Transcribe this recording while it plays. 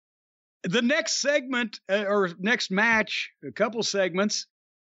The next segment, or next match, a couple segments,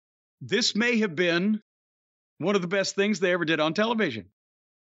 this may have been one of the best things they ever did on television,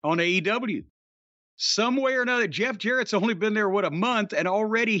 on AEW. Some way or another, Jeff Jarrett's only been there, a month, and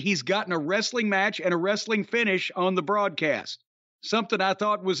already he's gotten a wrestling match and a wrestling finish on the broadcast. Something I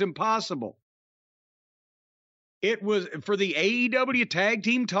thought was impossible. It was for the AEW Tag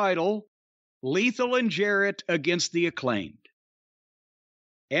Team title, Lethal and Jarrett against the Acclaimed.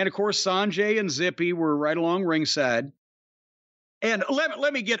 And, of course, Sanjay and Zippy were right along ringside. And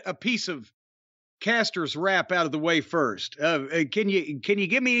let me get a piece of Caster's rap out of the way first. Can you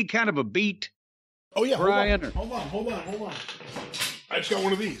give me any kind of a beat? Oh, yeah. Brian, hold on. I just got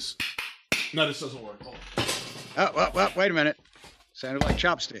one of these. No, this doesn't work. Hold on. Oh, wait a minute. Sounded like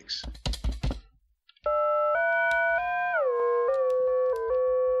chopsticks.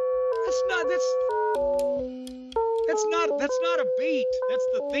 That's not a beat. That's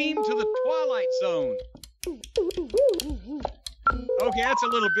the theme to the Twilight Zone. Okay, that's a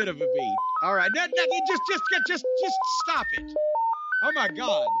little bit of a beat. All right, just stop it. Oh my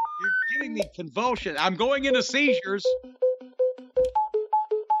God, you're giving me convulsion. I'm going into seizures.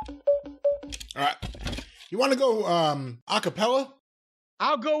 All right, you want to go a cappella?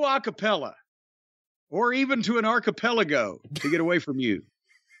 I'll go a cappella, or even to an archipelago to get away from you.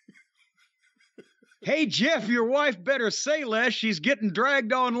 Hey, Jeff, your wife better say less. She's getting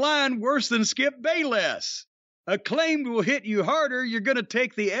dragged online worse than Skip Bayless. Acclaimed will hit you harder. You're going to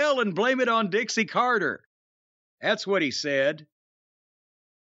take the L and blame it on Dixie Carter. That's what he said.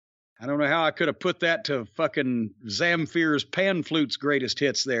 I don't know how I could have put that to fucking Zamfir's Pan Flute's greatest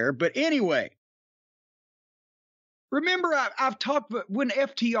hits there. But anyway, remember I've talked when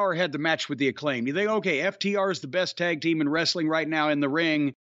FTR had the match with the Acclaimed. You think, okay, FTR is the best tag team in wrestling right now in the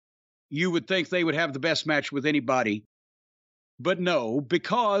ring. You would think they would have the best match with anybody. But no,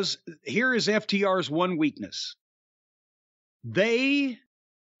 because here is FTR's one weakness. They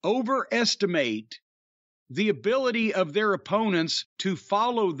overestimate the ability of their opponents to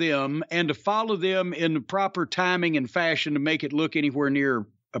follow them and to follow them in the proper timing and fashion to make it look anywhere near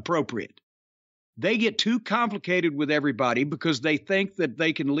appropriate. They get too complicated with everybody because they think that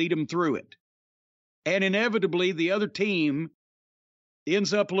they can lead them through it. And inevitably, the other team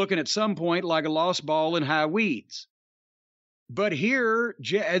ends up looking at some point like a lost ball in high weeds. But here,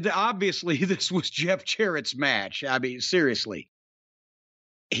 obviously, this was Jeff Jarrett's match. I mean, seriously.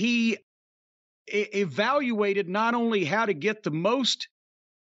 He evaluated not only how to get the most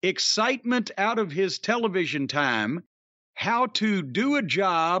excitement out of his television time, how to do a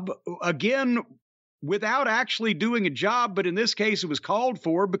job, again, without actually doing a job, but in this case it was called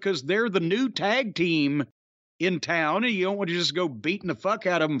for because they're the new tag team in town, and you don't want to just go beating the fuck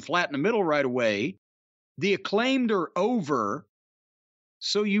out of them flat in the middle right away. The Acclaimed are over,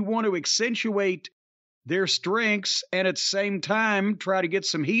 so you want to accentuate their strengths and at the same time try to get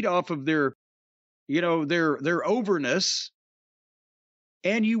some heat off of their overness,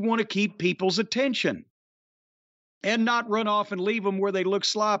 and you want to keep people's attention and not run off and leave them where they look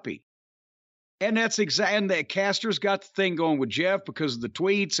sloppy. And that's and the Caster's got the thing going with Jeff because of the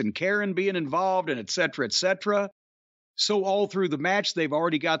tweets and Karen being involved and et cetera, et cetera. So all through the match, they've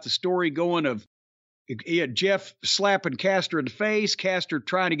already got the story going of Jeff slapping Caster in the face, Caster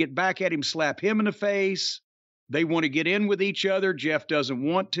trying to get back at him, slap him in the face. They want to get in with each other. Jeff doesn't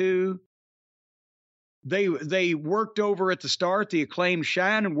want to. They worked over at the start, the Acclaimed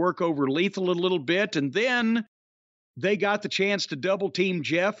shine and work over Lethal a little bit. And then they got the chance to double team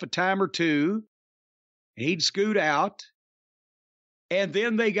Jeff a time or two. He'd scoot out. And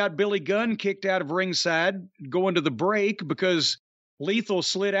then they got Billy Gunn kicked out of ringside going to the break because Lethal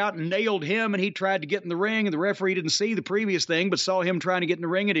slid out and nailed him, and he tried to get in the ring, and the referee didn't see the previous thing but saw him trying to get in the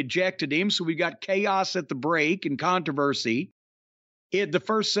ring and ejected him. So we got chaos at the break and controversy. The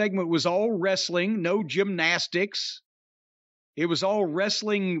first segment was all wrestling, no gymnastics. It was all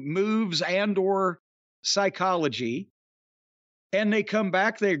wrestling moves and or psychology. And they come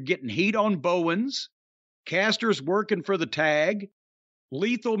back, they're getting heat on Bowens. Caster's working for the tag.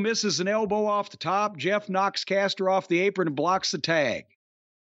 Lethal misses an elbow off the top. Jeff knocks Caster off the apron and blocks the tag.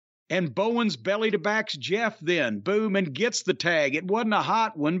 And Bowens belly to backs Jeff then, boom, and gets the tag. It wasn't a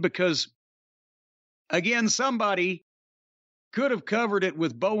hot one because, again, somebody could have covered it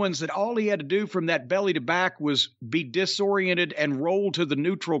with Bowens that all he had to do from that belly to back was be disoriented and roll to the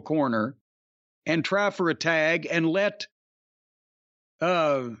neutral corner and try for a tag and let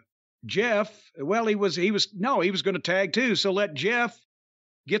Jeff, well, he was going to tag too. So let Jeff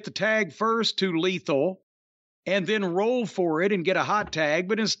get the tag first to Lethal and then roll for it and get a hot tag.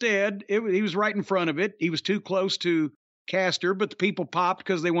 But instead, he was right in front of it. He was too close to Caster, but the people popped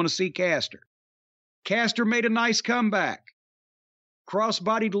because they want to see Caster. Caster made a nice comeback.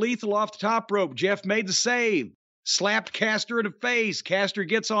 Cross-bodied Lethal off the top rope. Jeff made the save. Slapped Caster in the face. Caster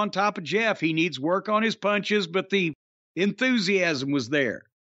gets on top of Jeff. He needs work on his punches, but the enthusiasm was there.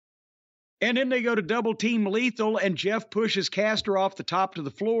 And then they go to double team Lethal, and Jeff pushes Caster off the top to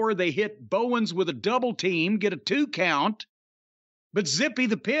the floor. They hit Bowens with a double team, get a 2 count. But Zippy,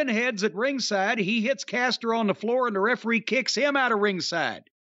 the pinhead's at ringside. He hits Caster on the floor, and the referee kicks him out of ringside.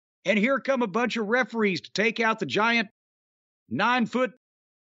 And here come a bunch of referees to take out the giant 9-foot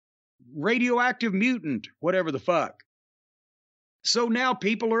radioactive mutant, whatever the fuck. So now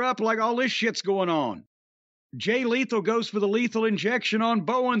people are up like all this shit's going on. Jay Lethal goes for the lethal injection on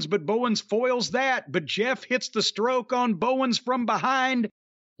Bowens, but Bowens foils that. But Jeff hits the stroke on Bowens from behind.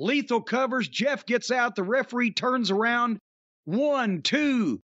 Lethal covers. Jeff gets out. The referee turns around. 1,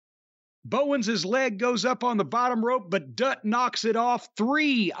 2. Bowens' leg goes up on the bottom rope, but Dutt knocks it off.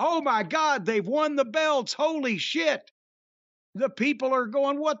 3. Oh my God, they've won the belts. Holy shit. The people are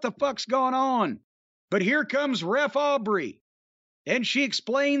going, what the fuck's going on? But here comes Ref Aubrey. And she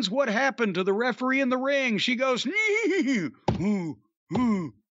explains what happened to the referee in the ring. She goes, Will you and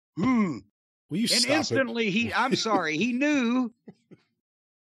stop instantly he knew.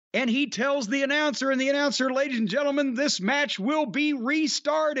 And he tells the announcer, ladies and gentlemen, this match will be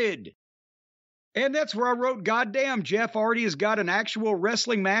restarted. And that's where I wrote, goddamn, Jeff already has got an actual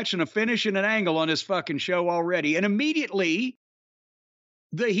wrestling match and a finish and an angle on his fucking show already. And immediately,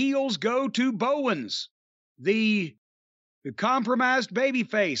 the heels go to Bowens, the compromised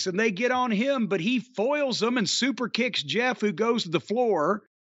babyface, and they get on him, but he foils them and super kicks Jeff, who goes to the floor.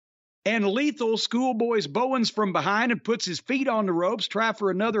 And Lethal schoolboys Bowens from behind and puts his feet on the ropes, try for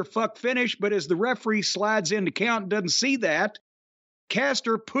another fuck finish, but as the referee slides in to count and doesn't see that,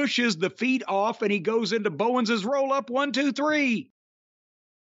 Caster pushes the feet off and he goes into Bowens' roll-up 1, 2, 3.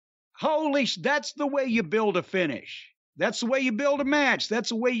 That's the way you build a finish. That's the way you build a match. That's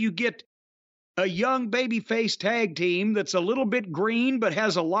the way you get a young babyface tag team that's a little bit green but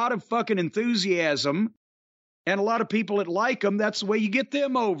has a lot of fucking enthusiasm and a lot of people that like them. That's the way you get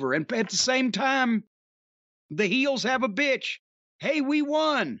them over. And at the same time, the heels have a bitch. Hey, we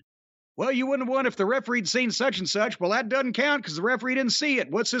won. Well, you wouldn't have won if the referee'd seen such and such. Well, that doesn't count because the referee didn't see it.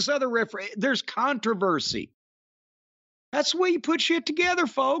 What's this other referee? There's controversy. That's the way you put shit together,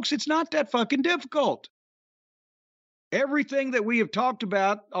 folks. It's not that fucking difficult. Everything that we have talked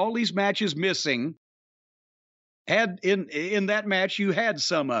about, all these matches missing, had in that match, you had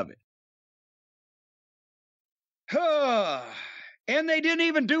some of it. And they didn't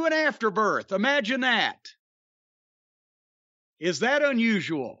even do an afterbirth. Imagine that. Is that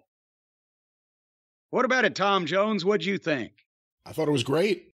unusual? What about it, Tom Jones? What'd you think? I thought it was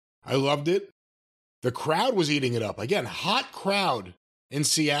great. I loved it. The crowd was eating it up. Again, hot crowd in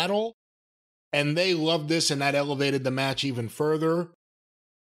Seattle. And they loved this, and that elevated the match even further.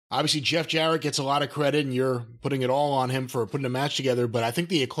 Obviously, Jeff Jarrett gets a lot of credit, and you're putting it all on him for putting a match together. But I think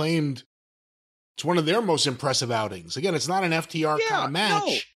the Acclaimed, it's one of their most impressive outings. Again, it's not an FTR kind of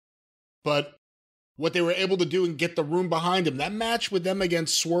match, but what they were able to do and get the room behind them. That match with them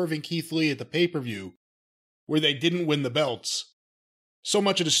against Swerve and Keith Lee at the pay-per-view, where they didn't win the belts. So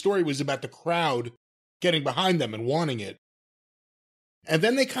much of the story was about the crowd getting behind them and wanting it. And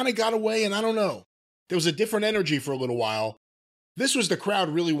then they kind of got away, and I don't know. There was a different energy for a little while. This was the crowd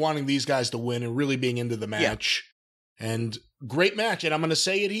really wanting these guys to win and really being into the match. Yeah. And great match. And I'm going to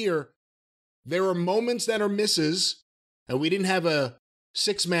say it here. There are moments that are misses, and we didn't have a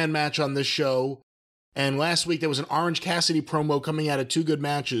 6-man match on this show. And last week there was an Orange Cassidy promo coming out of 2 good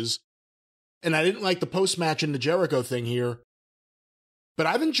matches. And I didn't like the post-match in the Jericho thing here. But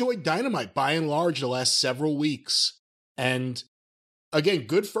I've enjoyed Dynamite by and large the last several weeks. And again,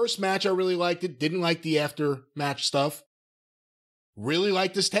 good first match. I really liked it. Didn't like the after-match stuff. Really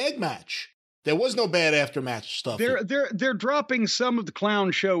liked this tag match. There was no bad after-match stuff. They're dropping some of the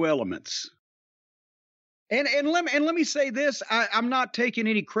clown show elements. And let me say this. I'm not taking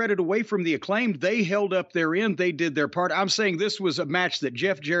any credit away from the Acclaimed. They held up their end. They did their part. I'm saying this was a match that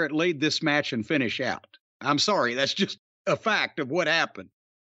Jeff Jarrett laid this match and finish out. I'm sorry. That's just a fact of what happened.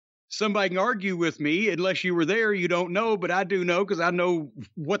 Somebody can argue with me. Unless you were there, you don't know, but I do know because I know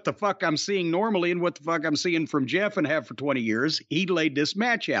what the fuck I'm seeing normally and what the fuck I'm seeing from Jeff and have for 20 years. He laid this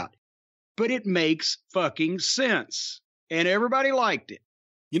match out. But it makes fucking sense. And everybody liked it.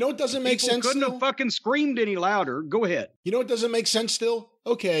 You know what doesn't make sense couldn't still? have fucking screamed any louder. Go ahead. You know what doesn't make sense still?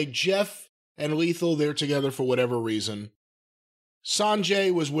 Okay, Jeff and Lethal, they're together for whatever reason.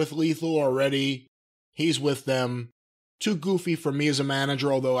 Sanjay was with Lethal already. He's with them. too goofy for me as a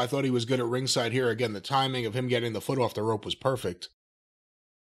manager, although I thought he was good at ringside here. Again, the timing of him getting the foot off the rope was perfect.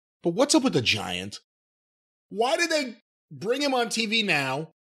 But what's up with the Giant? Why did they bring him on TV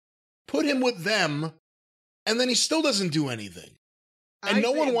now, put him with them, and then he still doesn't do anything? And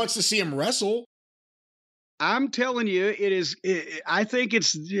no one wants to see him wrestle. I'm telling you, I think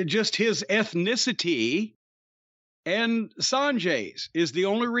it's just his ethnicity and Sanjay's is the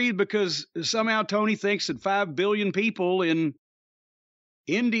only reason, because somehow Tony thinks that 5 billion people in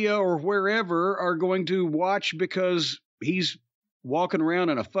India or wherever are going to watch because he's walking around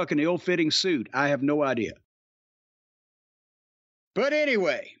in a fucking ill-fitting suit. I have no idea. But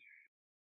anyway,